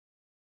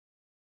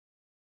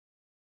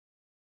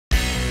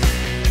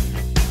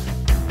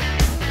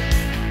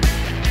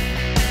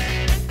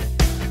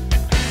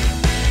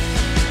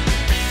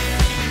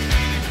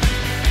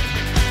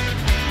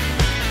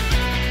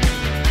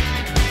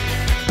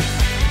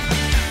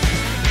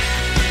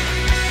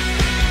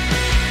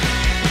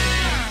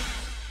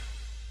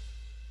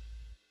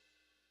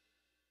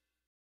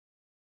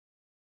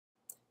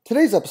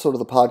Today's episode of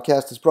the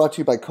podcast is brought to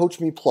you by Coach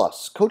Me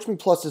Plus. Coach Me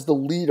Plus is the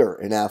leader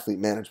in athlete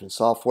management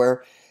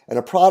software and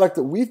a product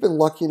that we've been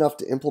lucky enough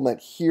to implement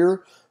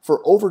here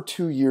for over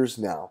 2 years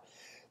now.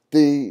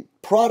 The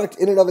product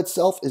in and of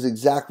itself is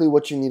exactly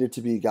what you need it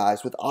to be,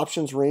 guys, with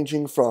options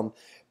ranging from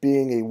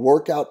being a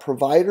workout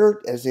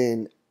provider, as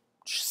in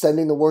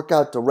sending the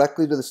workout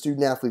directly to the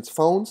student athletes'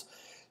 phones,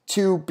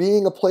 to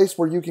being a place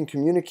where you can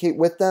communicate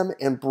with them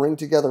and bring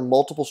together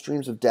multiple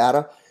streams of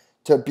data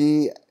to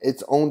be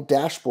its own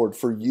dashboard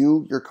for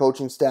you, your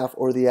coaching staff,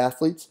 or the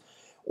athletes.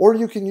 Or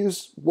you can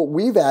use what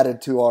we've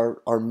added to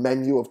our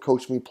menu of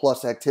Coach Me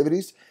Plus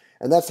activities,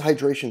 and that's the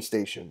hydration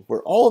station,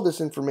 where all of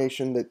this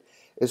information that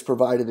is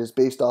provided is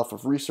based off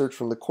of research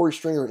from the Corey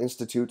Stringer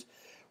Institute,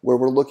 where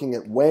we're looking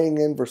at weighing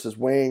in versus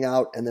weighing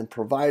out and then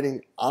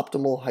providing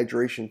optimal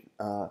hydration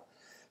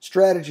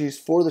strategies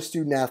for the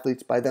student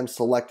athletes by them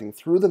selecting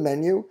through the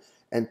menu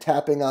and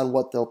tapping on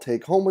what they'll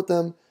take home with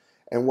them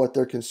and what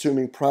they're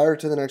consuming prior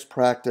to the next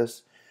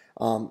practice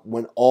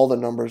when all the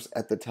numbers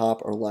at the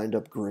top are lined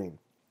up green.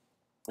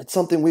 It's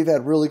something we've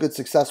had really good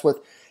success with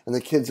and the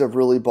kids have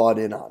really bought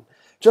in on.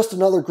 Just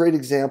another great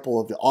example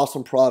of the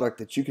awesome product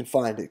that you can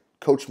find at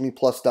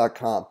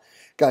CoachMePlus.com.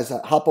 Guys,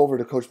 hop over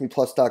to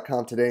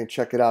CoachMePlus.com today and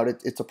check it out.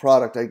 It's a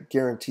product I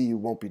guarantee you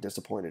won't be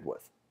disappointed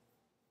with.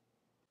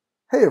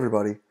 Hey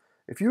everybody,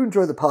 if you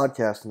enjoy the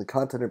podcast and the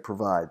content it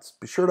provides,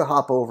 be sure to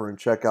hop over and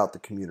check out the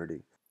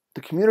community. The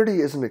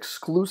community is an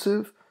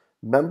exclusive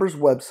members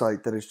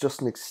website that is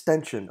just an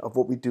extension of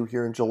what we do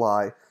here in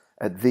July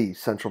at the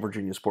Central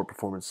Virginia Sport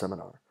Performance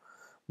Seminar.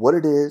 What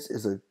it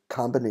is a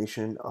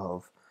combination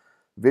of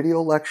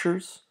video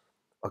lectures,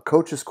 a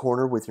coach's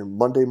corner with your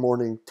Monday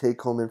morning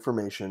take-home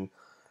information,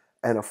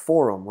 and a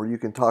forum where you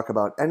can talk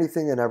about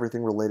anything and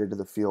everything related to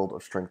the field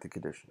of strength and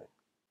conditioning.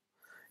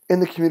 In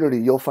the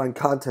community, you'll find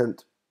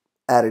content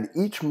added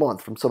each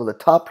month from some of the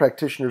top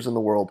practitioners in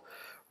the world,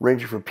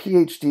 ranging from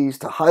PhDs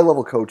to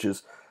high-level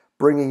coaches,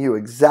 bringing you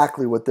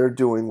exactly what they're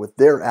doing with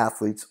their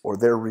athletes or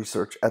their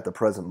research at the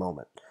present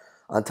moment.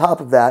 On top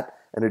of that,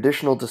 an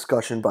additional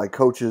discussion by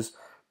coaches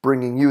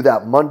bringing you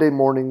that Monday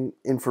morning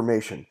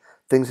information,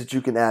 things that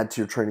you can add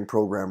to your training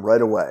program right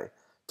away.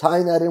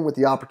 Tying that in with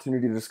the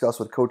opportunity to discuss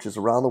with coaches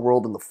around the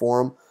world in the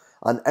forum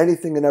on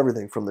anything and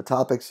everything from the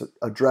topics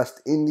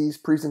addressed in these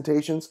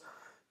presentations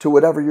to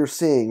whatever you're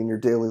seeing in your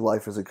daily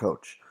life as a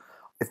coach.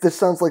 If this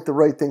sounds like the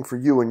right thing for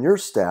you and your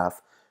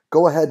staff,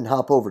 go ahead and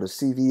hop over to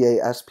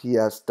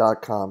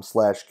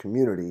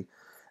cvasps.com/community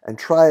and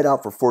try it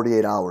out for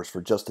 48 hours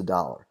for just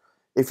 $1.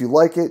 If you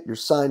like it, you're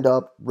signed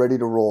up, ready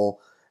to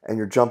roll, and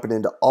you're jumping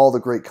into all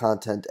the great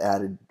content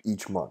added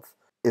each month.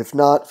 If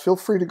not, feel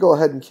free to go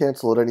ahead and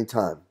cancel at any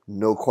time.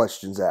 No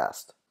questions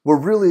asked. We're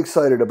really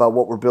excited about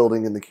what we're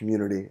building in the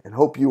community and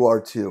hope you are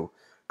too.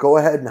 Go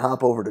ahead and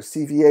hop over to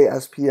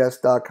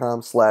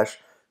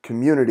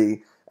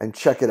cvasps.com/community and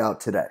check it out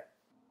today.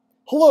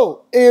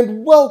 Hello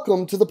and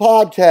welcome to the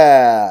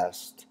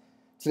podcast.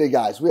 Today,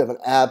 guys, we have an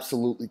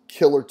absolutely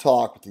killer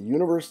talk with the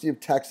University of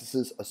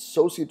Texas's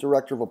Associate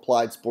Director of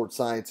Applied Sports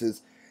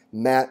Sciences,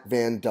 Matt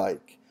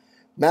VanDyke.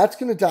 Matt's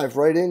going to dive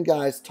right in,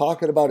 guys,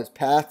 talking about his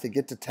path to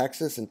get to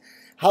Texas and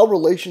how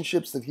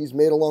relationships that he's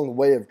made along the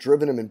way have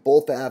driven him in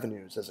both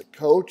avenues, as a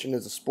coach and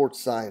as a sports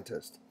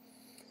scientist.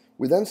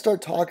 We then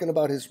start talking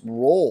about the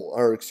role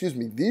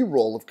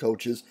of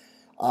coaches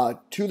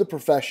to the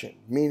profession,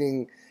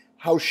 meaning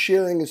how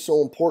sharing is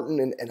so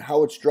important and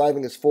how it's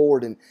driving us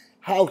forward and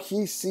how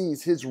he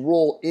sees his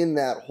role in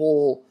that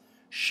whole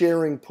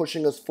sharing,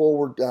 pushing us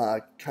forward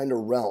kind of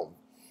realm.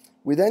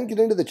 We then get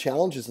into the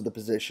challenges of the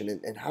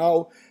position and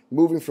how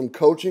moving from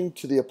coaching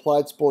to the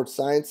applied sports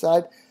science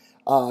side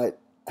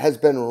has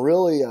been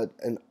really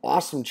an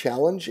awesome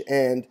challenge,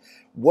 and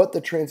what the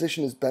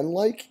transition has been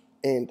like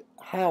and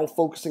how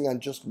focusing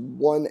on just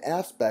one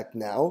aspect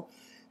now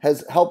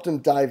has helped him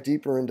dive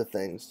deeper into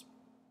things.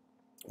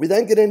 We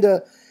then get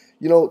into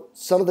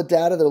some of the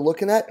data they're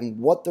looking at and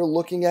what they're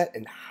looking at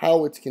and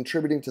how it's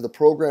contributing to the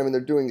programming they're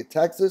doing at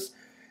Texas.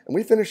 And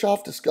we finish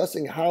off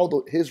discussing how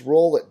his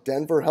role at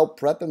Denver helped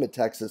prep him at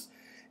Texas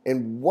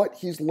and what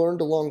he's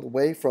learned along the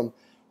way, from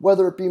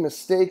whether it be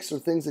mistakes or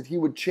things that he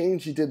would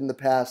change he did in the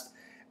past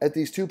at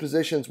these two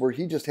positions where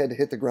he just had to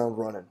hit the ground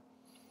running.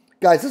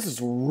 Guys, this is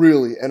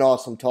really an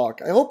awesome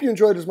talk. I hope you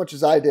enjoyed it as much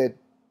as I did.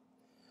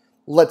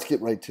 Let's get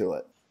right to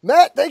it.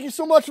 Matt, thank you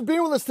so much for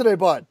being with us today,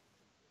 bud.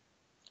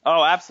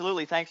 Oh,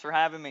 absolutely. Thanks for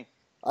having me.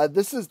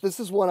 This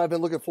is one I've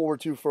been looking forward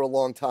to for a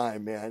long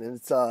time, man. And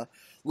it's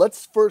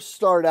let's first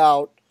start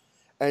out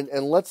and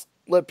let's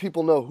let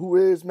people know who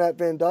is Matt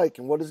VanDyke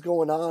and what is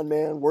going on,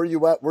 man. Where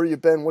you at? Where you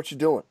been? What you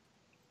doing?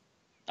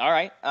 All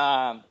right.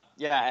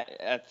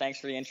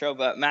 Thanks for the intro.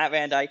 But Matt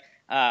VanDyke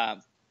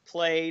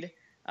played,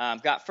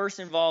 got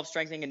first involved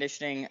strength and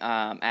conditioning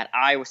at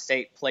Iowa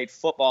State. Played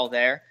football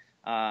there.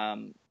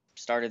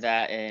 Started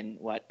that in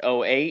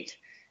 '08.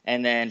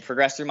 And then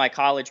progressed through my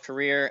college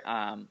career.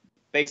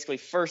 Basically,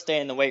 first day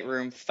in the weight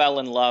room, fell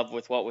in love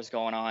with what was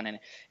going on. And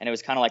it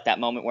was kind of like that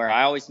moment where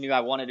I always knew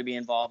I wanted to be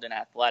involved in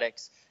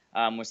athletics.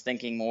 was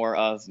thinking more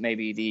of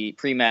maybe the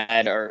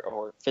pre-med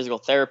or physical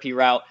therapy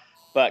route,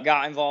 but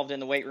got involved in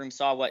the weight room,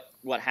 saw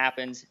what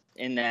happens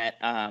in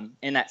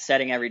that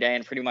setting every day,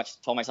 and pretty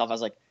much told myself, I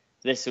was like,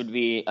 this would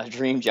be a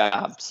dream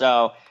job.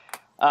 So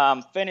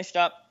finished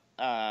up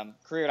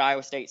career at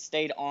Iowa State,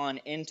 stayed on,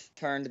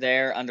 interned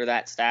there under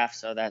that staff.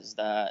 So that's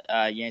the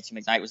Yancey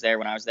McKnight was there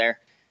when I was there,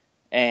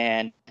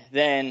 and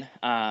then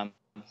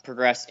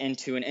progressed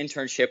into an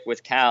internship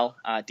with Cal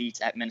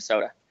Dietz at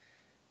Minnesota.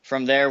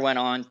 From there, went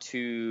on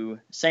to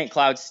St.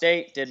 Cloud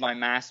State, did my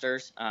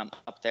master's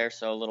up there,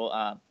 so a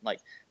little like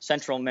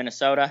central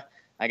Minnesota,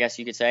 I guess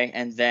you could say,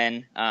 and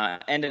then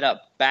ended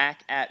up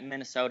back at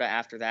Minnesota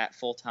after that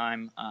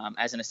full-time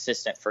as an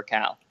assistant for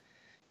Cal.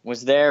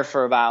 Was there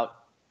for about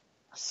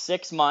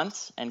 6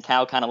 months, and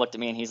Cal kind of looked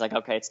at me and he's like,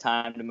 okay, it's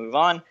time to move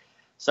on.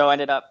 So I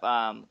ended up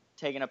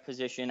taking a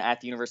position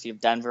at the University of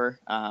Denver,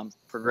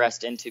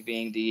 progressed into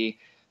being the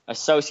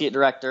associate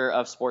director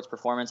of sports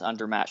performance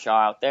under Matt Shaw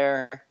out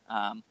there.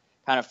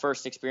 Kind of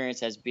first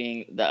experience as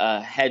being the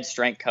head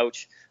strength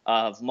coach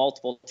of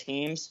multiple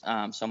teams.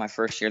 So my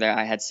first year there,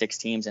 I had 6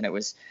 teams, and it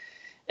was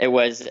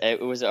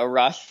a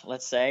rush,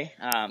 let's say.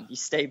 You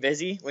stay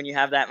busy when you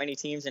have that many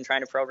teams and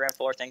trying to program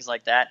for things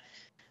like that.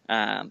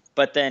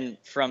 But then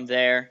from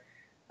there,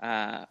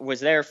 was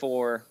there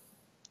for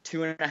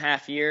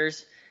 2.5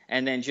 years,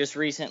 and then just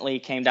recently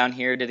came down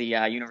here to the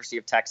University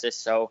of Texas.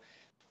 So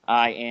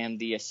I am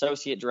the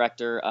associate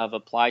director of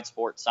applied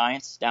sports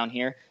science down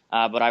here,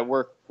 but I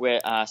work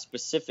with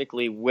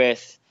specifically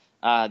with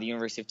the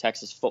University of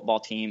Texas football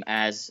team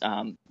as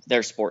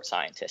their sports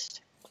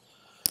scientist.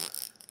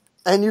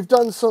 And you've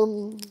done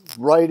some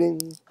writing,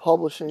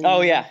 publishing,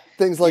 oh yeah,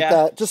 things like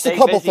that. Just stay a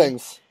couple busy.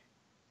 things.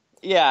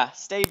 Yeah,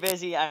 stay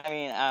busy. I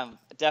mean,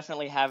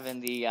 definitely having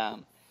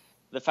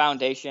the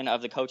foundation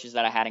of the coaches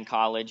that I had in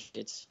college.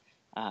 It's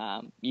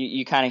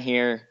you kind of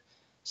hear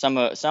some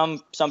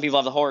people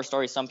have the horror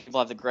stories, some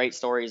people have the great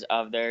stories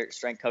of their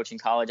strength coach in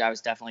college. I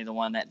was definitely the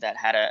one that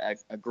had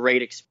a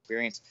great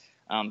experience.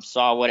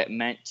 Saw what it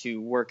meant to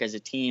work as a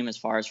team as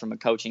far as from a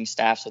coaching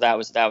staff. So that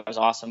was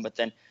awesome. But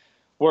then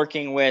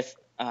working with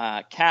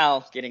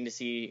Cal, getting to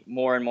see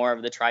more and more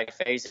of the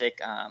triphasic,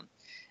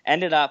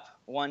 ended up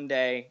one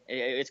day,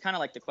 it's kind of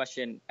like the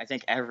question I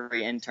think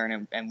every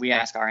intern, and we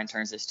ask our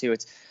interns this too,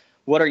 it's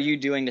what are you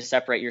doing to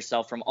separate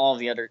yourself from all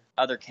the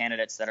other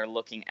candidates that are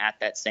looking at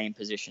that same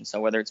position? So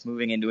whether it's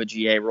moving into a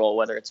GA role,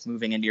 whether it's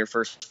moving into your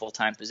first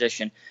full-time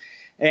position.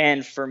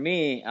 And for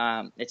me,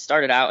 it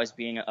started out as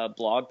being a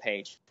blog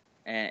page.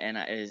 And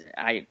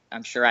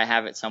I'm sure I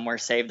have it somewhere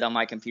saved on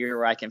my computer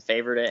where I can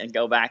favorite it and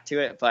go back to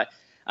it. But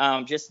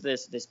just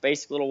this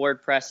basic little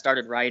WordPress,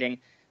 started writing,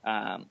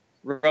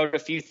 wrote a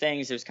few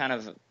things. It was kind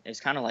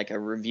of like a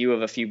review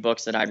of a few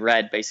books that I'd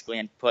read basically,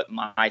 and put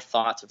my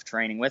thoughts of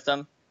training with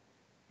them.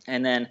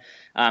 And then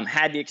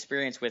had the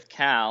experience with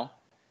Cal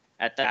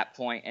at that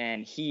point,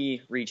 and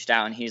he reached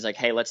out and he's like,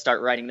 hey, let's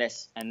start writing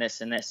this and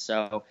this and this.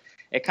 So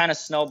it kind of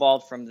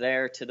snowballed from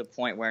there to the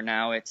point where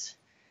now it's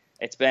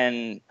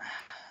been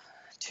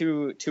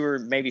two or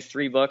maybe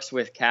 3 books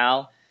with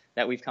Cal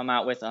that we've come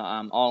out with,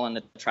 all in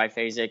the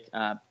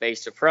triphasic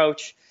based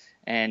approach.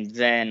 And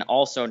then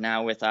also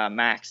now with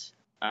Max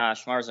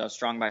Schmarzo,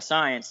 Strong by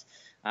Science,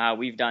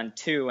 we've done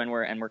 2, and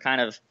we're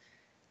kind of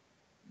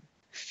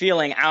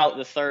feeling out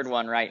the 3rd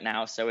one right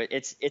now. So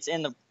it's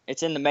in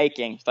the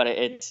making, but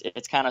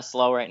it's kind of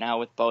slow right now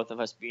with both of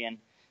us being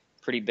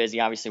pretty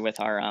busy, obviously, with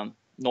our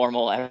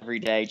normal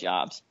everyday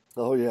jobs.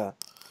 Oh yeah,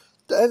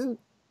 and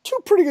 2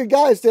 pretty good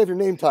guys to have your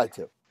name tied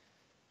to.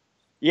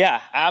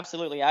 Yeah,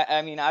 absolutely.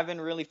 I mean, I've been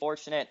really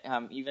fortunate,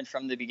 even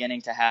from the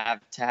beginning, to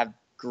have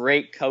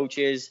great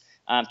coaches,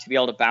 to be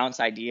able to bounce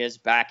ideas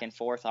back and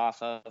forth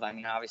off of. I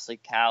mean, obviously,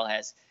 Cal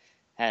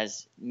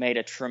has made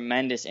a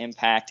tremendous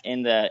impact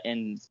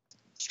in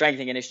strength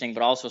and conditioning,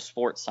 but also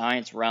sports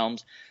science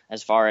realms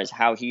as far as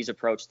how he's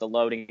approached the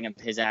loading of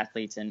his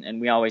athletes.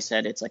 And we always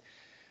said it's like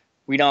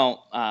we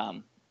don't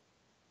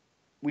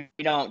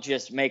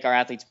just make our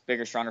athletes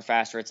bigger, stronger,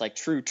 faster. It's like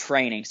true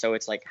training. So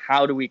it's like,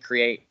 how do we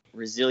create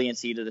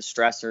resiliency to the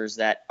stressors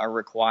that are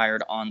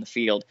required on the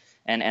field?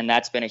 And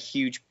that's been a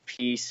huge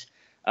piece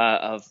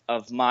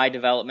of my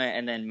development.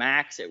 And then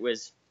Max, it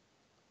was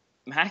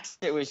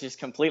just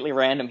completely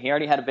random. He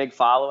already had a big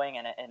following,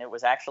 and it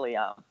was actually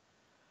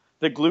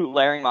the glute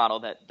layering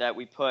model that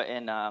we put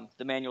in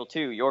the manual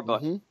 2, your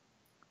book. Mm-hmm.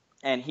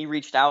 And he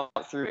reached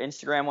out through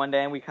Instagram one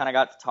day, and we kind of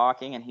got to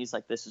talking, and he's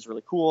like, this is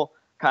really cool.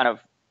 Kind of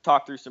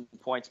talked through some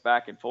points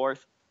back and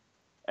forth.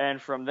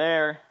 And from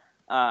there,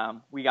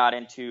 we got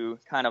into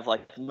kind of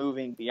like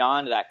moving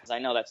beyond that, because I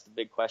know that's the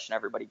big question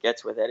everybody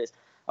gets with it is,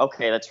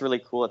 okay, that's really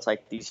cool. It's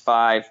like these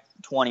 5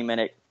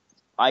 20-minute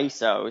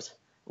ISOs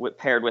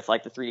paired with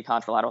like the 3D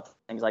contralateral,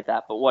 things like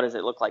that. But what does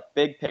it look like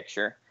big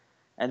picture?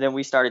 And then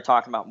we started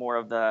talking about more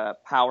of the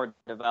power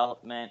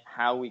development,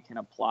 how we can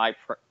apply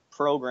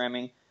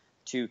programming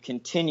to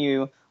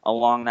continue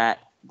along that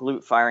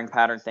glute firing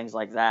pattern, things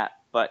like that,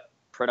 but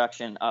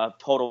production of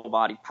total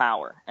body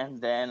power. And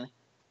then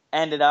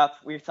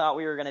we thought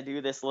we were going to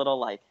do this little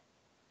like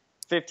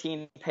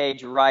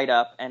 15-page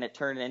write-up, and it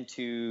turned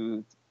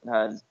into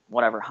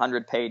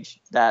 100-page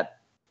that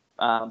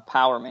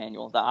power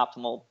manual, the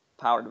optimal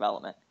power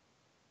development.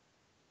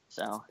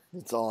 So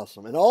it's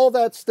awesome. And all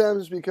that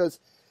stems because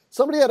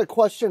somebody had a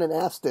question and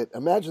asked it.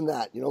 Imagine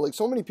that. Like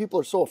so many people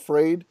are so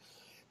afraid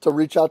to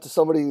reach out to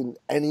somebody in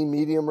any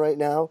medium right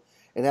now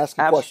and ask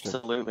a question.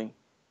 Absolutely.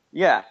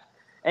 Yeah.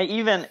 And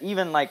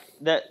even like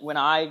that when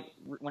I'm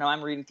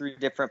reading through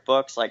different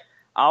books, like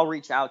I'll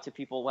reach out to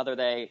people whether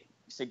they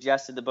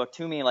suggested the book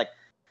to me, like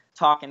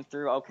talking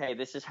through, okay,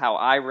 this is how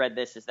I read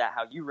this, is that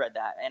how you read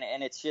that?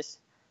 And it's just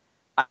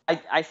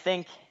I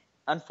think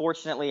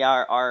unfortunately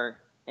our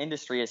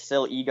industry is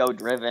still ego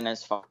driven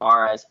as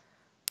far as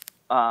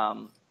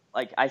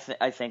like I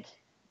think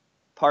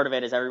part of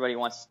it is everybody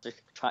wants to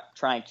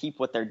try and keep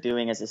what they're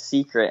doing as a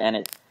secret,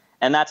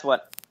 and that's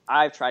what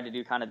I've tried to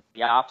do, kind of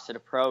the opposite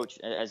approach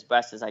as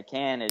best as I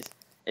can,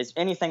 is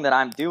anything that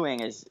I'm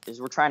doing is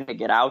we're trying to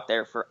get out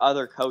there for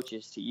other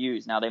coaches to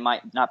use. Now they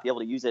might not be able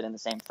to use it in the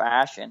same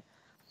fashion,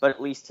 but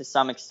at least to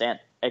some extent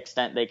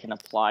they can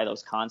apply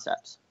those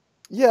concepts.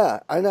 Yeah,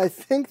 and I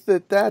think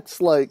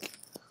that's like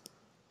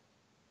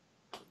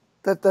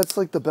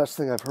the best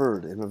thing I've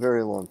heard in a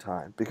very long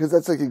time, because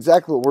that's like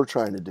exactly what we're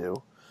trying to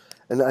do.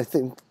 And I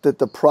think that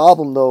the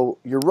problem, though,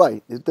 you're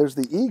right, there's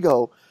the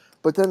ego,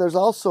 but then there's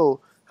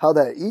also how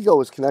that ego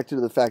is connected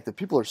to the fact that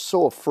people are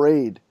so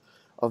afraid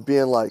of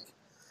being like,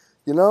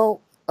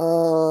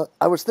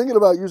 I was thinking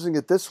about using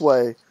it this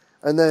way,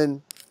 and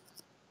then,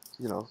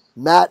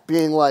 Matt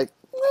being like,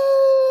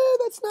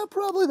 that's not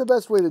probably the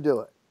best way to do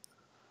it.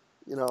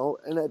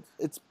 And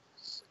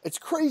it's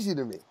crazy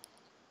to me.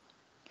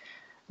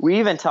 We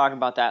even talk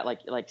about that,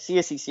 like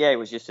CSCCA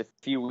was just a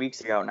few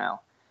weeks ago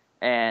now,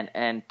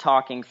 and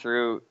talking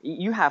through,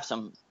 you have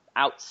some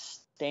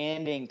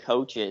outstanding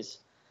coaches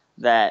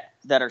that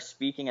are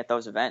speaking at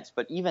those events,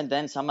 but even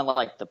then, some of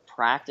like the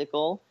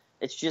practical,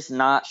 it's just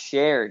not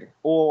shared.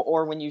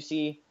 Or when you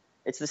see,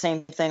 it's the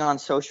same thing on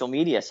social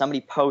media.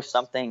 Somebody posts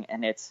something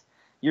and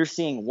you're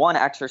seeing one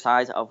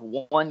exercise of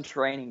one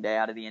training day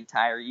out of the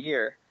entire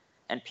year,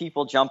 and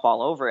people jump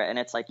all over it. And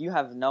it's like, you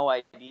have no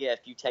idea if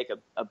you take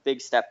a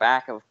big step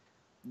back of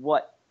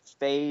what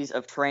phase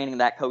of training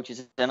that coach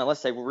is in,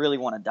 unless they really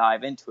want to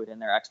dive into it in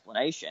their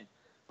explanation.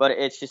 But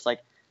it's just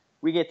like,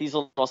 we get these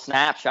little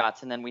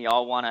snapshots, and then we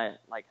all want to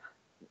like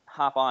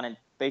hop on and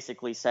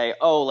basically say,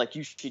 oh, like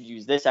you should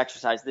use this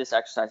exercise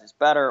is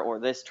better, or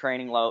this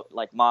training load,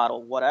 like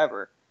model,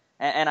 whatever.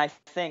 And I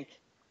think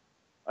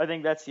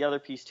that's the other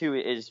piece too,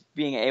 is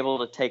being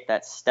able to take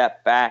that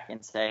step back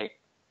and say,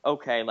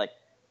 okay, like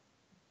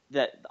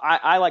that.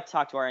 I like to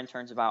talk to our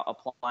interns about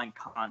applying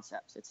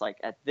concepts. It's like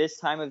at this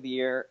time of the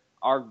year,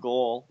 our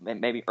goal,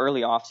 maybe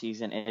early off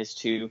season, is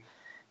to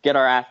get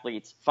our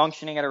athletes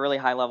functioning at a really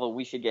high level.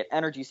 We should get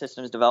energy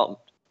systems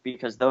developed,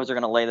 because those are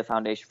going to lay the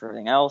foundation for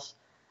everything else.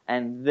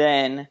 And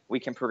then we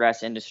can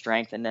progress into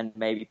strength, and then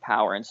maybe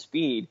power and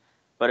speed.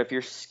 But if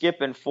you're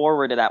skipping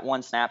forward to that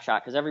one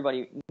snapshot, because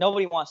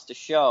nobody wants to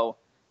show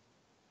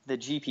the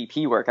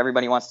GPP work.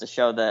 Everybody wants to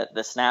show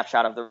the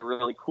snapshot of the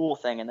really cool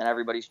thing, and then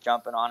everybody's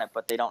jumping on it,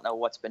 but they don't know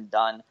what's been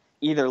done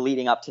either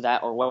leading up to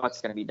that or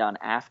what's going to be done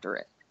after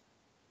it.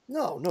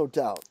 No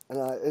doubt.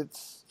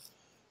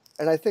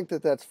 And I think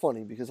that's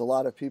funny, because a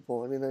lot of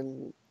people,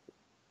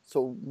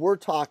 so we're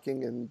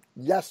talking, and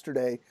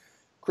yesterday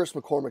Chris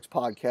McCormick's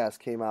podcast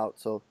came out,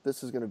 so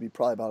this is going to be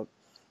probably about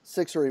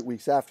 6 or 8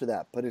 weeks after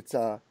that. But it's,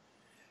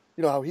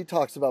 how he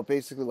talks about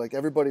basically like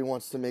everybody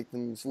wants to make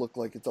things look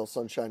like it's all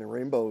sunshine and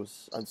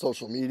rainbows on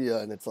social media,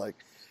 and it's like,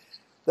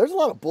 there's a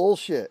lot of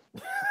bullshit,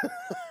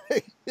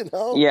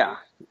 Yeah.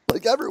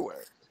 like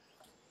everywhere.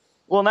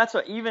 Well, and that's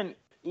what, even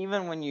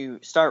when you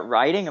start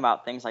writing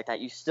about things like that,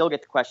 you still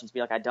get the questions, be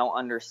like, I don't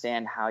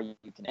understand how you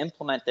can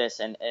implement this.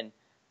 And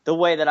the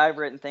way that I've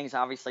written things,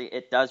 obviously,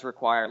 it does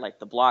require like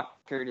the block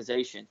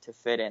periodization to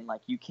fit in.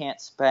 Like you can't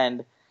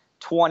spend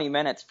 20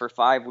 minutes for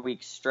 5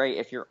 weeks straight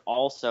if you're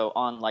also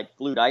on like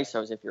glute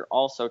isos, if you're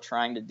also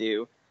trying to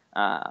do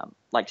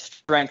like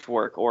strength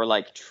work or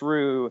like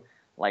true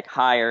like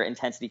higher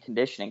intensity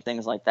conditioning,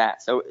 things like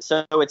that. So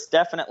it's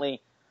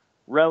definitely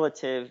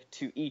relative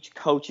to each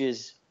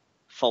coach's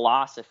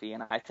philosophy.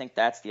 And I think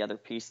that's the other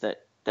piece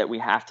that we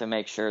have to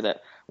make sure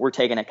that we're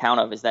taking account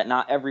of, is that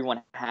not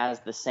everyone has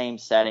the same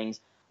settings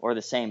or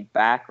the same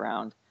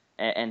background.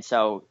 And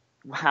so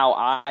how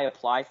I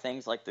apply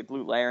things like the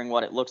glute layering,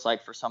 what it looks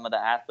like for some of the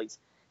athletes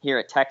here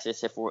at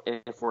Texas, if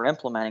we're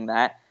implementing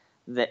that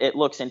it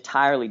looks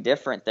entirely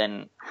different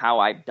than how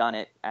I've done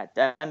it at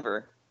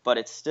Denver, but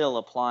it's still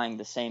applying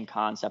the same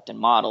concept and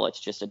model. It's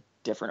just a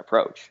different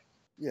approach.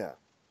 Yeah.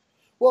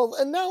 Well,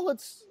 and now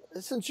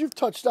since you've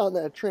touched on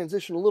that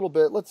transition a little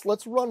bit,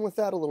 let's run with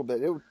that a little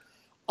bit.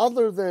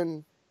 Other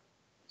than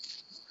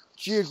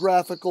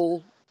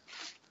geographical,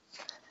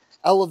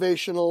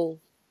 elevational,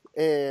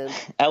 and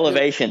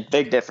elevation,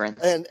 big difference.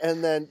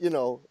 And then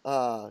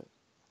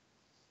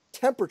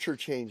temperature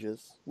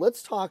changes.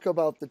 Let's talk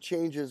about the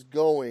changes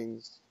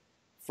going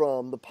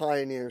from the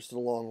Pioneers to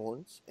the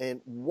Longhorns,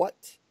 and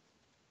what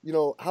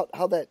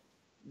how that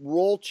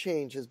role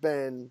change has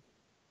been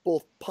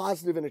both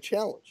positive and a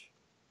challenge.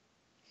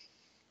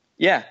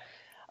 Yeah.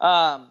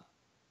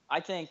 I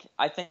think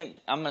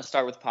I'm going to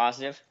start with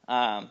positive.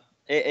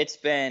 It's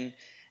been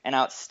an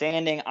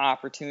outstanding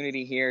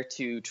opportunity here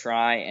to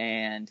try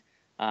and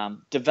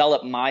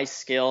develop my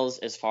skills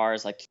as far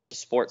as like the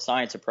sports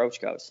science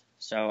approach goes.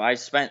 So I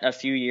spent a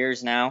few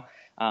years now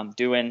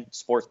doing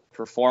sports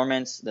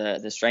performance,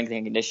 the strength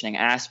and conditioning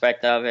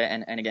aspect of it,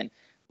 and again,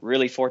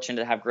 really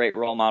fortunate to have great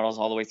role models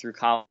all the way through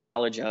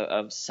college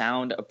of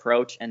sound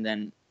approach, and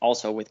then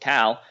also with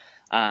Cal,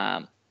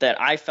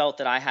 that I felt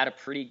that I had a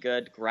pretty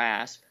good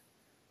grasp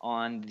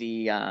on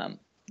the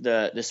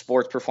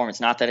sports performance.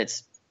 Not that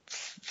it's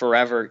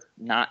forever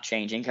not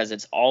changing, because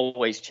it's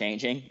always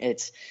changing.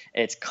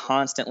 It's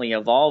constantly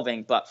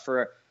evolving. But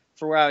for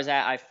where I was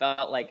at, I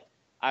felt like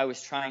I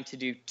was trying to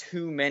do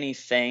too many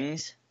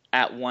things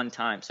at one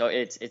time. So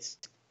it's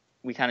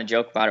we kind of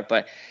joke about it,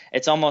 but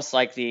it's almost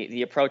like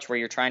the approach where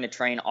you're trying to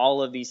train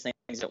all of these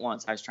things at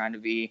once. I was trying to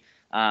be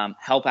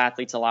help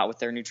athletes a lot with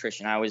their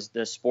nutrition. I was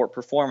the sport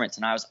performance,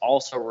 and I was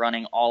also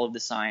running all of the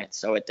science.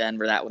 So at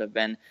Denver, that would have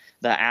been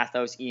the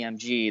Athos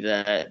EMG,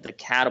 the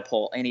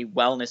Catapult, any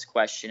wellness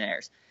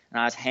questionnaires. And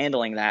I was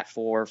handling that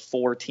for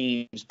 4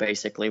 teams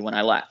basically when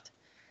I left.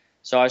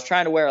 So I was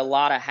trying to wear a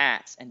lot of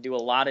hats and do a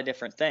lot of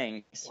different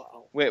things,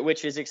 Wow.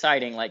 which is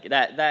exciting. Like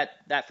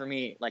that for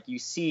me, like you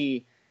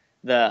see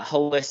the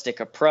holistic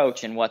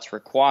approach and what's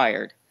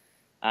required.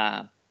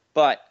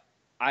 But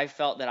I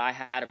felt that I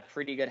had a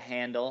pretty good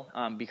handle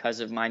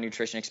because of my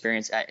nutrition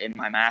experience in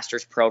my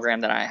master's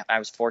program that I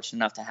was fortunate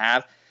enough to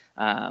have.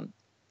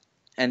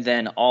 And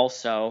then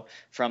also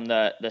from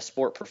the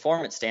sport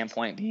performance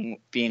standpoint,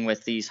 being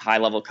with these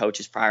high-level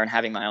coaches prior and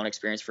having my own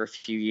experience for a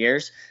few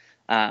years.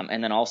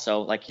 And then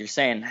also, like you're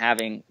saying,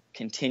 having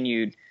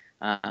continued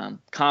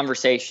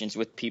conversations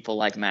with people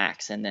like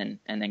Max and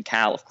then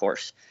Cal, of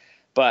course.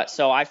 But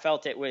so I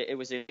felt it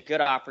was a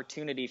good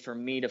opportunity for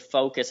me to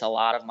focus a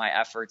lot of my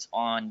efforts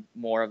on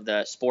more of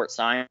the sports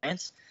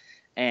science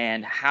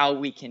and how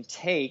we can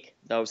take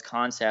those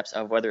concepts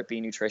of whether it be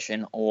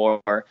nutrition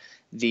or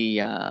the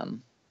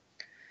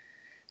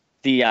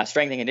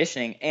strength and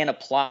conditioning and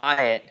apply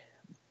it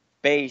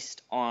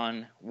based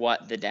on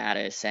what the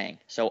data is saying.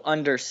 So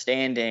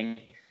understanding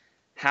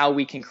how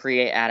we can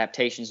create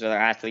adaptations with our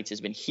athletes has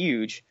been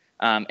huge.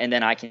 And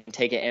then I can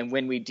take it, and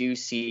when we do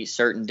see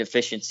certain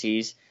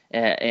deficiencies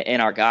in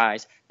our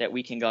guys, that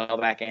we can go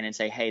back in and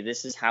say, hey,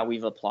 this is how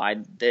we've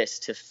applied this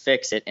to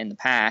fix it in the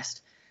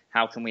past.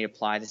 How can we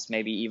apply this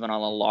maybe even on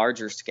a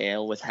larger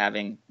scale with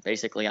having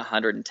basically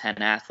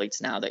 110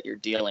 athletes now that you're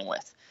dealing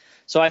with?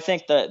 So I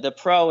think the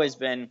pro has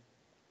been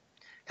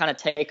kind of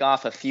take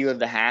off a few of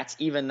the hats,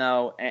 even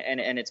though,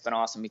 and it's been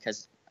awesome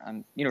because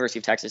University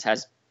of Texas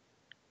has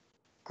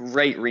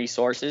great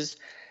resources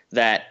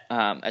that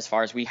as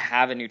far as we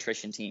have a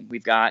nutrition team,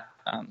 we've got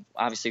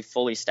obviously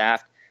fully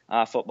staffed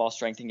football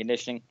strength and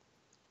conditioning,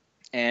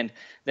 and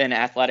then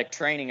athletic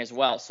training as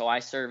well. So I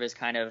serve as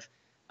kind of,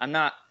 I'm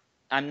not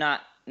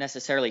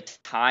necessarily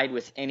tied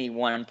with any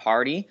one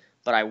party,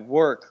 but I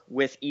work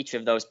with each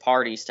of those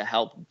parties to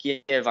help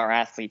give our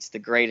athletes the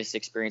greatest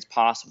experience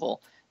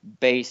possible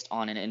based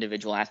on an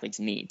individual athlete's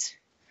needs.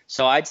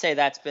 So I'd say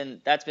that's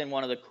been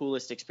one of the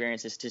coolest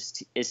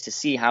experiences is to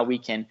see how we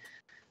can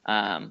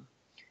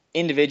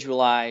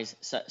individualize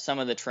some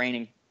of the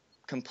training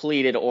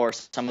completed or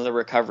some of the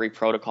recovery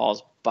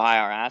protocols by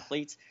our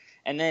athletes.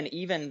 And then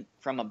even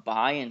from a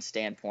buy-in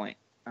standpoint,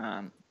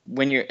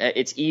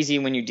 it's easy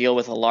when you deal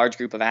with a large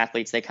group of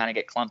athletes, they kind of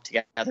get clumped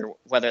together,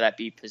 whether that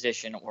be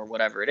position or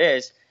whatever it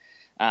is.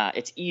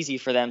 It's easy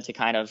for them to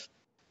kind of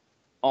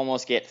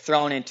almost get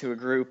thrown into a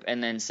group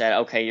and then said,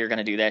 okay, you're going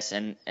to do this.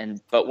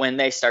 But when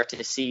they start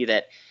to see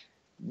that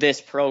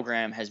this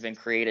program has been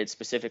created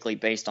specifically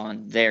based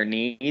on their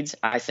needs,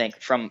 I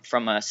think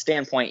from a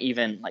standpoint,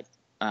 even like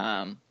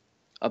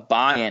a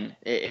buy-in,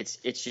 it's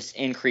just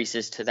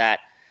increases to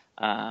that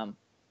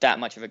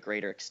much of a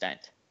greater extent.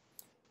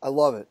 I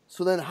love it.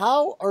 So then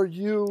how are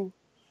you,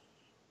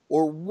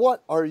 or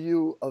what are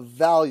you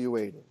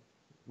evaluating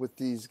with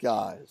these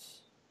guys?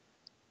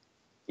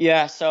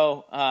 Yeah,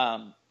 so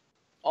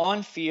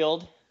on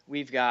field,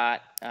 we've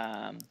got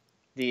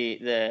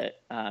the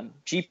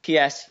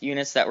GPS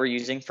units that we're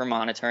using for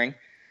monitoring.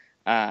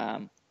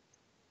 And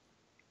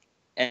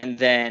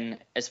then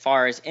as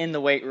far as in the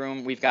weight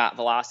room, we've got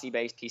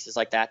velocity-based pieces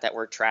like that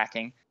we're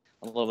tracking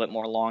a little bit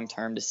more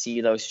long-term to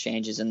see those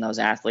changes in those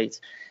athletes.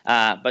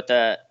 But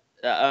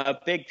a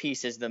big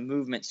piece is the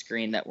movement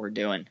screen that we're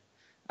doing.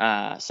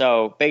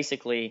 So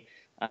basically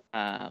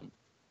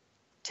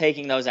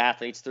taking those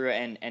athletes through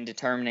and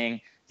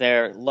determining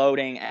their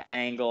loading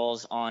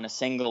angles on a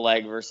single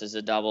leg versus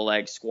a double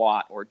leg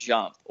squat or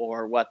jump,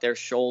 or what their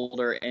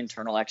shoulder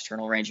internal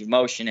external range of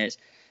motion is.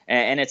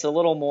 And it's a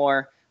little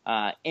more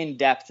in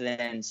depth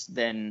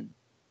than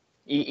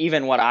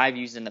even what I've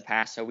used in the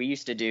past. So we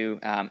used to do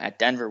at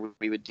Denver,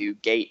 we would do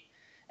gait,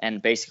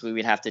 and basically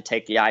we'd have to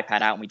take the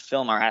iPad out and we'd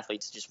film our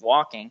athletes just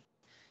walking,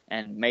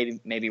 and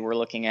maybe we're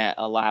looking at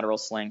a lateral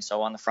sling.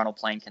 So on the frontal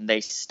plane, can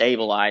they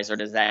stabilize, or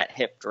does that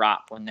hip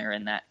drop when they're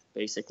in that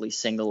basically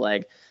single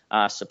leg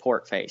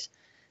support phase?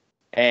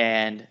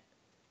 And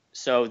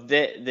so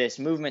this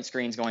movement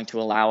screen is going to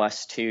allow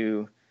us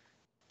to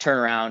turn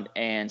around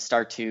and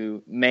start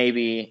to,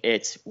 maybe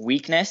it's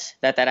weakness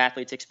that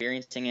athlete's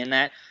experiencing in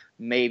that,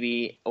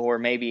 maybe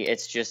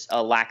it's just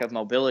a lack of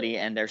mobility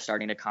and they're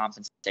starting to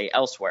compensate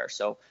elsewhere.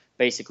 So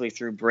basically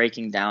through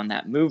breaking down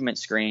that movement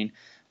screen,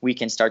 we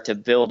can start to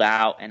build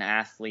out an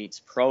athlete's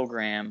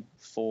program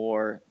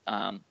for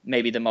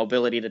maybe the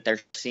mobility that they're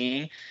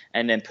seeing,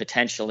 and then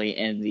potentially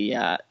in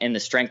the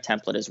strength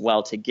template as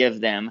well, to give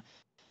them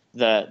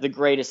the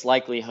greatest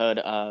likelihood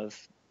of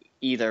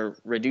either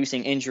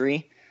reducing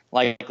injury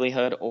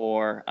likelihood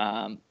or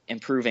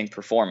improving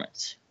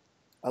performance.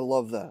 I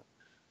love that.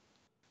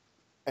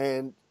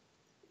 And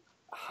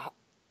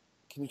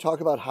can you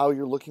talk about how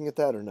you're looking at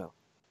that, or no?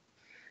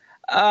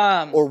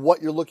 Or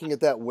what you're looking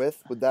at that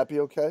with? Would that be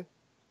okay?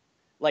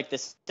 Like the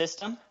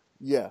system?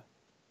 Yeah.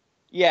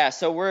 Yeah.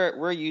 So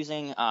we're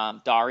using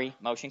Dari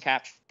motion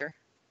capture.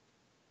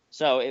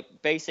 So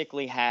it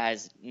basically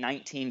has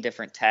 19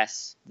 different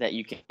tests that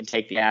you can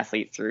take the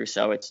athlete through.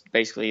 So it's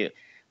basically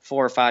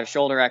 4 or 5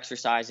 shoulder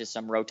exercises,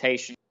 some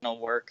rotational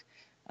work,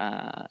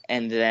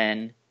 and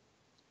then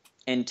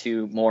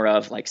into more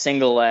of like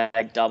single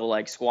leg, double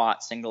leg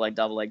squat, single leg,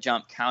 double leg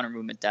jump, counter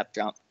movement, depth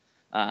jump,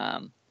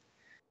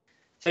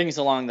 things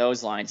along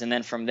those lines. And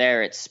then from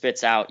there, it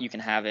spits out. You can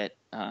have it.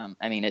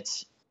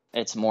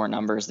 It's more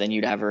numbers than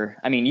you'd ever.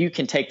 You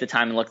can take the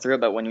time and look through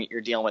it, but when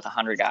you're dealing with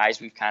 100 guys,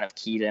 we've kind of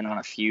keyed in on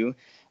a few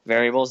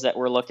variables that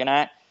we're looking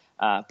at.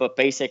 But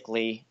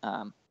basically,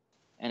 and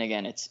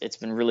again, it's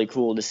been really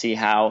cool to see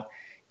how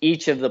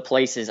each of the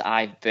places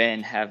I've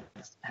been have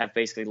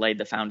basically laid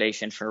the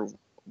foundation for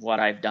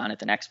what I've done at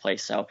the next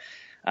place. So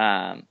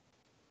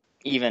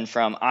even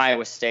from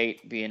Iowa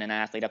State, being an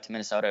athlete, up to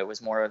Minnesota, it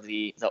was more of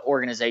the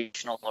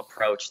organizational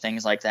approach,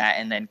 things like that.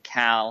 And then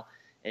Cal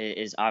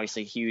is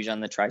obviously huge on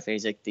the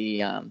triphasic,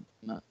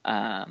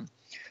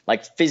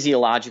 like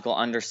physiological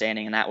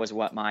understanding, and that was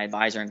what my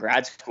advisor in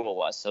grad school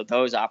was. So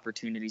those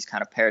opportunities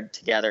kind of paired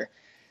together,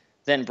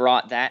 then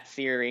brought that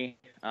theory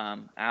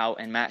out,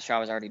 and Matt Shaw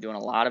was already doing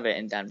a lot of it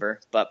in Denver,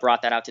 but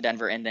brought that out to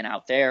Denver, and then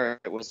out there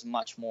it was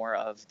much more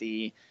of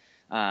the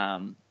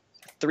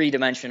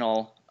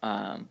three-dimensional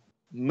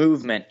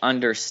movement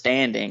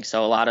understanding.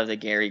 So a lot of the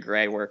Gary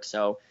Gray work,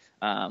 so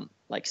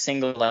like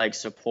single leg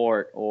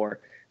support, or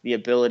the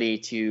ability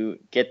to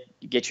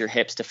get your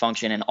hips to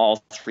function in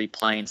all 3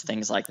 planes,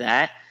 things like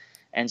that.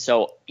 And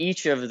so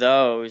each of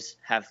those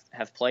have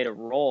played a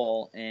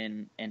role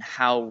in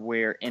how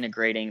we're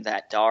integrating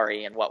that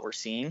Dari and what we're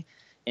seeing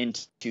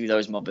into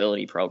those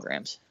mobility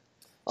programs.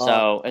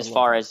 So as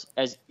far as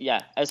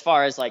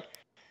like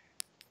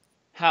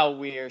how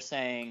we're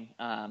saying,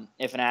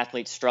 if an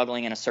athlete's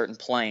struggling in a certain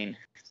plane,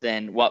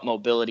 then what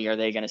mobility are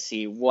they going to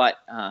see? Whether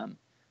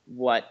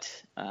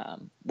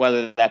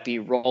that be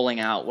rolling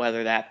out,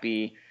 whether that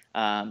be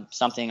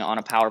something on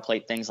a power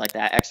plate, things like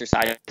that,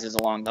 exercises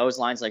along those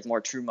lines, like more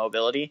true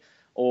mobility,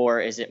 or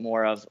is it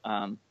more of,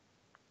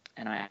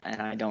 and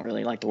I don't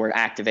really like the word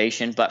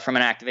activation, but from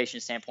an activation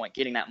standpoint,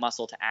 getting that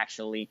muscle to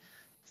actually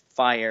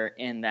fire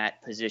in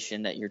that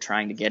position that you're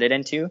trying to get it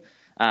into.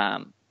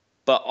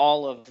 But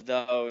all of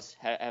those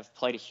have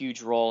played a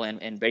huge role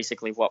in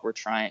basically what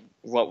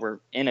we're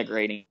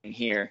integrating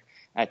here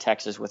at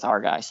Texas with our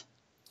guys.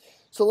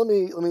 So let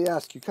me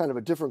ask you kind of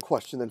a different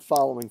question than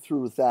following through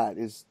with that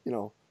is,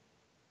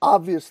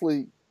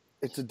 obviously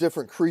it's a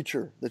different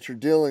creature that you're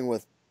dealing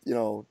with,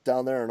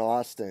 down there in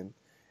Austin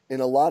in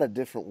a lot of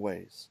different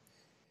ways.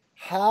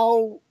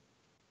 How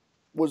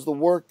was the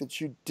work that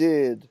you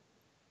did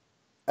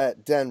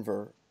at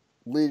Denver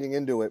leading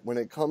into it when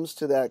it comes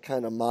to that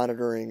kind of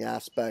monitoring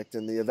aspect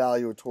and the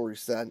evaluatory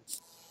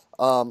sense?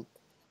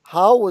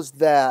 How was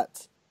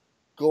that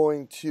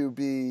going to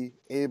be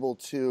able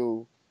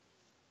to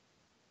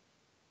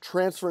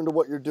transfer into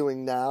what you're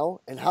doing now,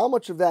 and how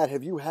much of that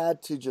have you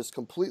had to just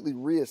completely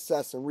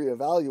reassess and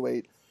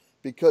reevaluate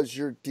because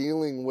you're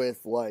dealing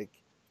with like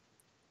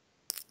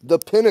the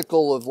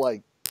pinnacle of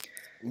like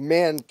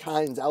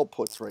mankind's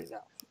outputs right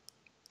now?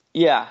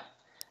 Yeah,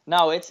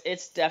 no,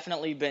 it's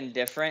definitely been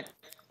different.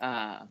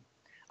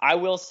 I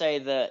will say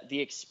the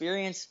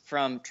experience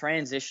from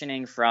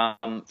transitioning from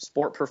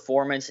sport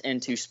performance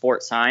into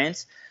sport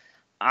science,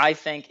 I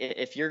think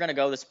if you're going to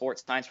go the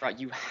sports science route,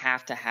 you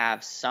have to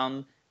have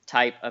some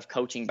type of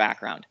coaching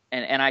background.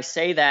 And I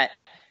say that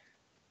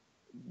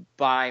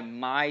by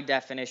my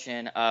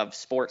definition of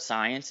sports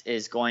science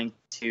is going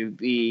to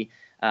be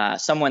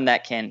someone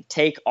that can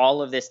take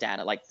all of this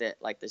data, like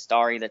this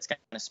Dari that's going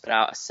to spit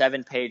out a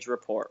 7-page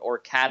report, or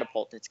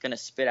Catapult that's going to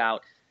spit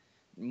out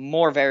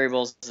more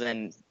variables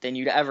than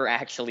you'd ever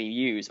actually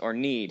use or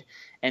need,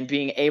 and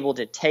being able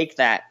to take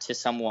that to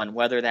someone,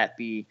 whether that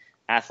be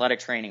athletic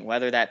training,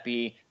 whether that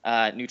be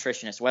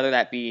nutritionist, whether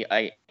that be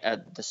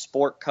the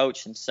sport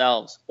coach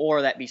themselves,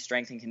 or that be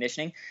strength and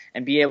conditioning,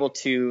 and be able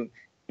to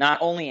not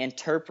only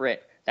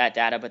interpret that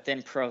data, but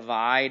then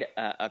provide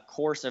a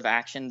course of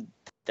action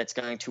that's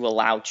going to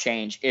allow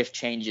change if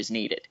change is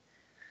needed.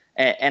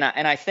 And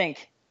I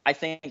think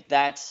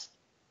that's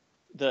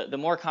the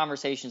more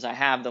conversations I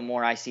have, the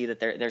more I see that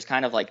there's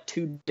kind of like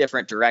two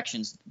different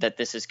directions that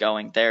this is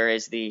going. There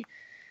is the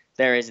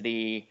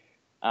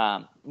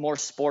more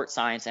sports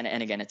science,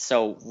 and again, it's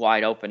so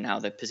wide open now.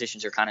 The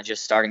positions are kind of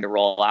just starting to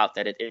roll out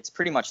that it's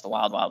pretty much the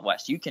wild, wild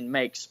west. You can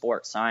make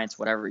sports science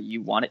whatever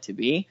you want it to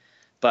be,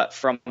 but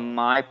from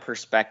my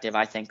perspective,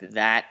 I think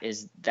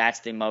that's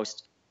the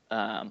most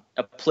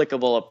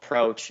applicable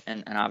approach.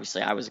 And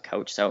obviously, I was a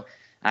coach, so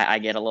I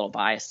get a little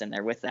biased in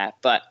there with that.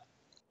 But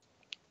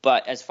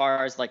as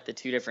far as like the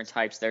two different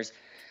types, there's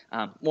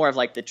more of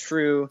like the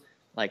true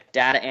like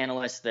data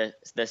analyst, the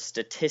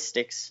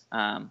statistics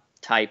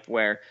type,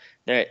 where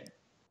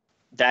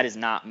that is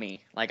not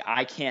me. Like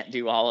I can't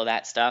do all of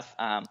that stuff.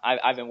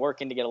 I've been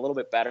working to get a little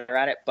bit better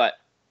at it, but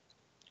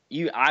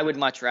I would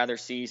much rather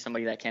see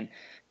somebody that can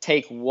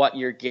take what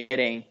you're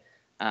getting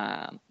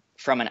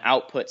from an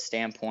output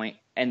standpoint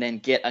and then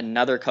get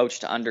another coach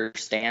to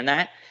understand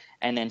that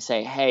and then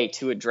say, hey,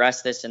 to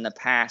address this in the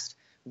past,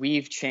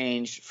 we've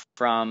changed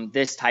from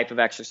this type of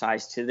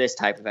exercise to this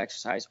type of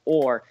exercise.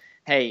 Or,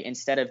 hey,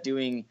 instead of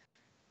doing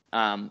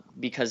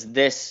because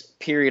this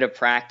period of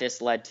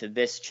practice led to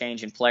this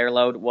change in player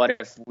load, what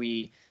if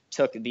we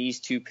took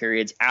these 2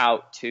 periods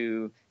out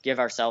to give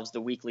ourselves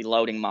the weekly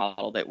loading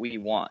model that we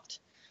want?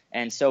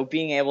 And so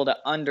being able to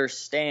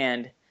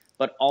understand,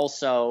 but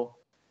also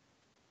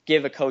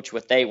give a coach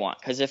what they want.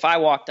 Because if I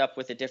walked up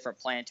with a different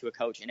plan to a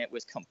coach and it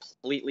was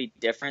completely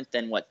different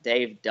than what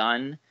they've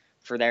done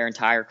for their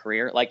entire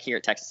career, like here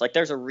at Texas, like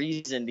there's a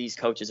reason these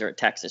coaches are at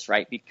Texas,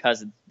 right?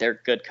 Because they're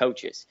good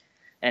coaches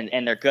and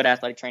they're good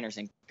athletic trainers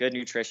and good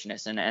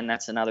nutritionists. And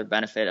that's another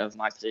benefit of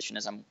my position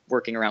is I'm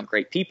working around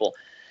great people.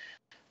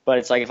 But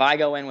it's like if I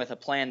go in with a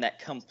plan that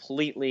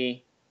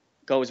completely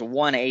goes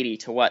 180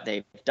 to what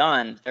they've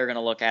done, they're going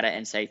to look at it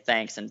and say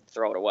thanks and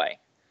throw it away.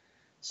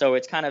 So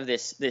it's kind of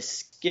this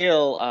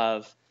skill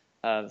of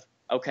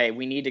okay,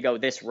 we need to go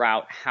this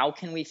route. How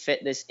can we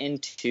fit this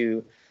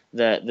into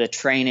the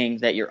training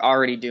that you're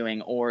already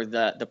doing or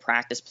the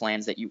practice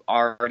plans that you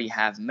already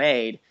have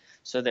made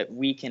so that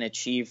we can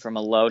achieve from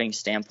a loading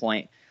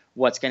standpoint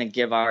what's going to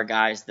give our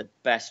guys the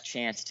best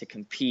chance to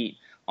compete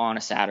on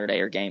a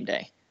Saturday or game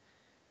day.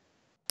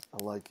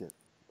 I like it.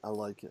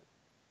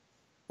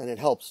 And it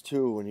helps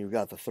too when you've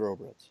got the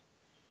thoroughbreds.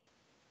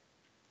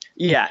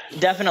 Yeah,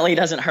 definitely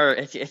doesn't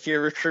hurt if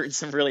you're recruiting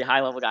some really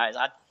high-level guys.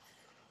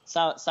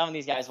 Some of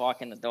these guys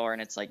walk in the door,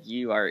 and it's like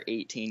you are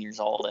 18 years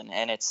old,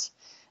 and it's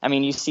 – I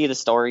mean, you see the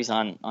stories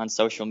on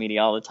social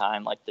media all the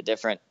time, like the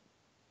different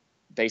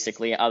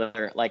basically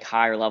other like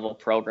higher-level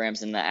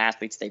programs and the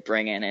athletes they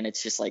bring in, and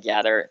it's just like,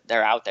 yeah,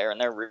 they're out there, and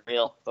they're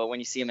real. But when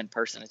you see them in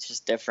person, it's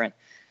just different.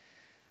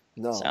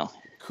 No, so.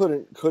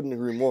 Couldn't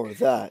agree more with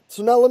that.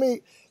 So now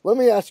let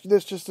me ask you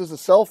this just as a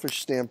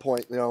selfish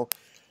standpoint, you know.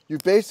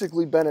 You've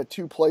basically been at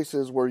 2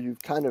 places where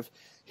you've kind of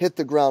hit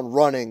the ground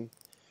running.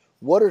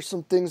 What are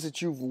some things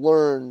that you've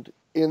learned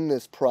in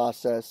this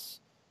process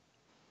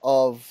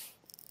of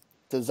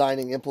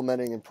designing,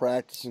 implementing, and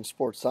practicing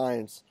sports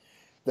science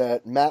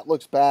that Matt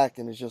looks back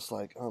and is just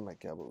like, oh my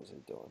God, what was he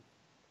doing?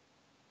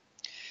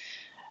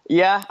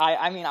 Yeah,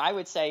 I mean, I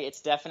would say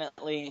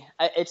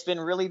it's been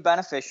really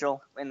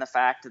beneficial in the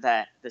fact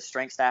that the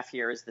strength staff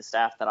here is the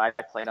staff that I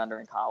played under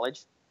in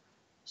college.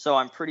 So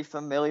I'm pretty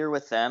familiar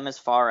with them as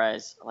far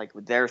as like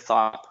their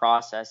thought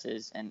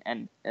processes,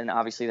 and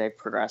obviously they've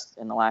progressed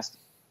in the last,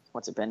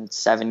 what's it been,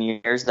 7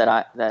 years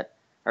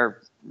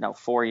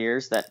 4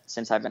 years that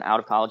since I've been out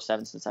of college,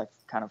 7 since I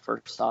kind of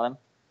first saw them.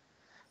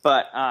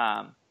 But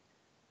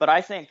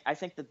I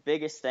think the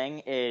biggest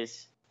thing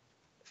is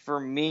for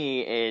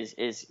me is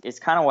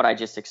kind of what I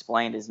just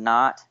explained, is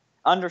not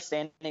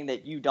understanding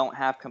that you don't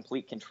have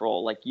complete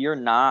control. Like you're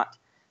not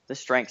the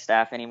strength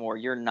staff anymore.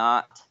 You're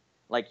not.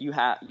 Like you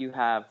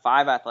have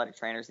 5 athletic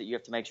trainers that you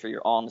have to make sure you're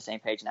all on the same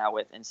page now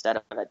with, instead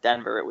of at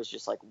Denver, it was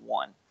just like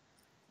 1.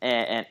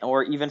 And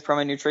or even from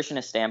a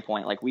nutritionist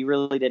standpoint, like we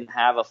really didn't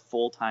have a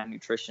full-time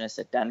nutritionist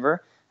at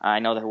Denver. I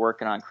know they're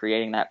working on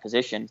creating that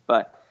position,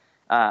 but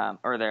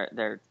or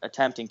they're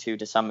attempting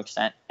to some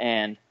extent.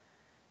 And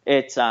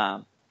it's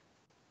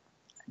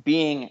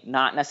being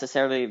not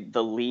necessarily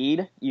the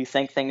lead, you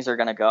think things are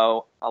going to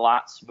go a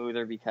lot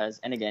smoother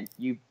because, and again,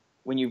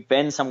 when you've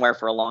been somewhere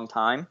for a long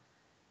time,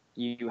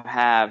 you've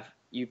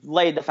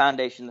laid the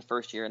foundation the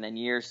first year, and then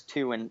years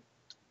 2 and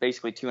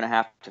basically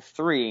 2.5 to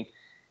 3,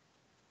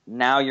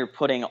 now you're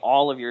putting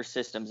all of your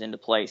systems into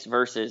place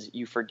versus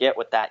you forget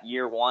what that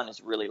year 1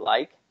 is really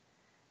like.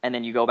 And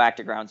then you go back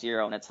to ground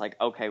zero and it's like,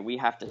 okay, we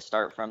have to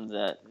start from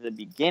the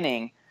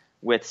beginning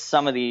with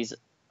some of these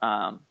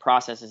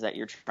processes that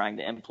you're trying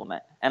to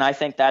implement. And I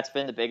think that's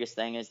been the biggest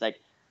thing is like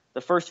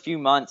the first few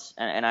months.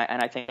 And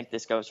I think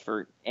this goes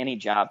for any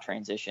job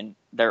transition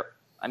there.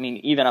 I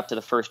mean, even up to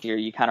the first year,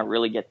 you kind of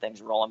really get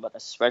things rolling, but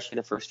especially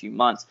the first few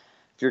months,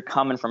 if you're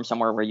coming from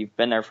somewhere where you've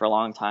been there for a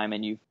long time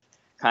and you've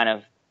kind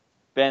of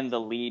been the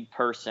lead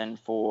person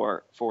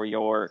for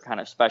your kind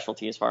of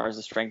specialty as far as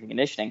the strength and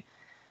conditioning,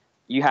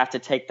 you have to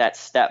take that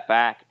step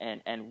back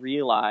and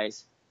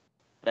realize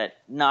that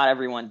not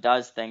everyone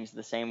does things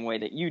the same way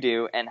that you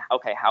do. And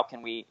okay, how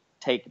can we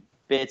take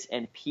bits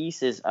and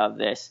pieces of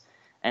this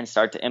and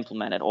start to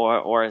implement it?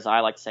 Or as I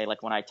like to say,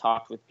 like when I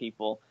talked with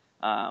people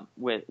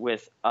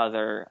with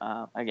other,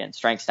 again,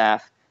 strength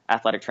staff,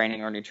 athletic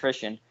training, or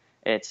nutrition,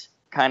 it's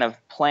kind of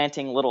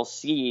planting little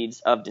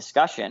seeds of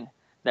discussion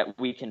that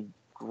we can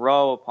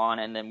grow upon,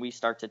 and then we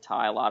start to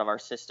tie a lot of our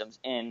systems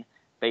in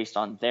based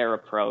on their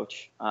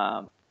approach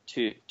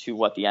to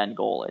what the end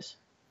goal is.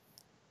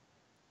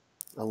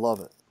 I love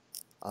it.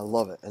 I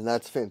love it. And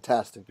that's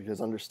fantastic, because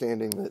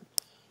understanding that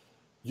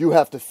you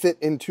have to fit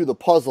into the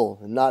puzzle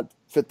and not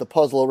fit the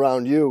puzzle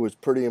around you is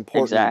pretty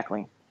important.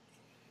 Exactly.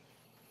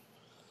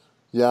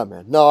 Yeah,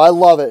 man. No, I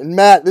love it. And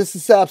Matt, this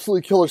is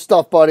absolutely killer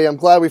stuff, buddy. I'm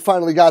glad we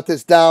finally got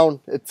this down.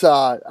 It's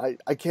I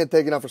can't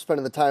thank you enough for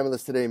spending the time with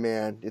us today,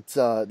 man. It's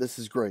this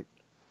is great.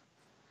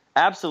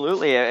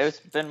 Absolutely. It's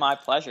been my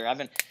pleasure.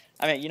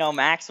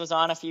 Max was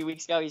on a few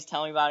weeks ago. He's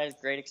telling me about his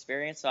great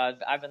experience, so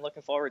I've been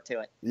looking forward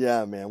to it.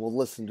 Yeah, man. Well,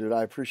 listen, dude,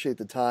 I appreciate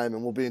the time,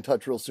 and we'll be in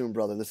touch real soon,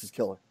 brother. This is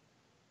killer.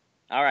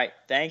 All right.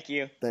 Thank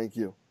you. Thank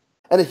you.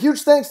 And a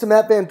huge thanks to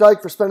Matt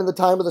VanDyke for spending the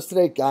time with us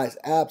today. Guys,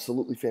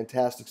 absolutely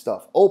fantastic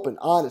stuff. Open,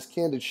 honest,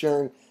 candid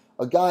sharing.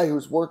 A guy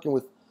who's working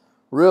with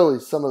really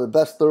some of the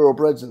best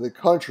thoroughbreds in the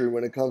country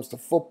when it comes to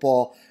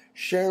football,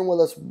 sharing with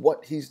us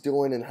what he's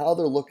doing and how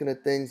they're looking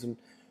at things and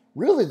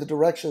really the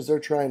directions they're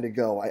trying to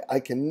go. I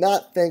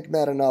cannot thank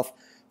Matt enough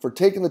for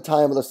taking the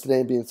time with us today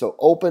and being so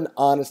open,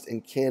 honest,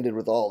 and candid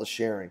with all the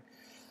sharing.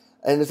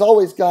 And as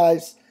always,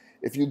 guys,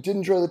 if you did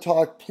enjoy the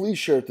talk, please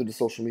share it through the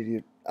social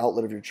media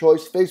outlet of your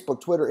choice, Facebook,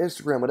 Twitter,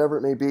 Instagram, whatever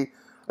it may be.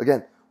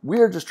 Again, we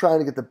are just trying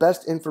to get the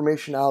best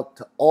information out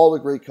to all the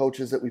great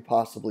coaches that we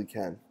possibly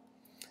can.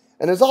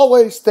 And as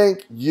always,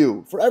 thank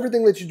you for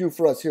everything that you do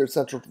for us here at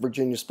Central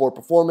Virginia Sport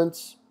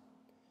Performance.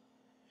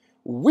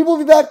 We will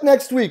be back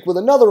next week with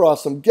another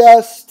awesome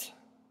guest.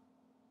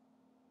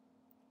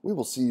 We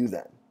will see you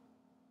then.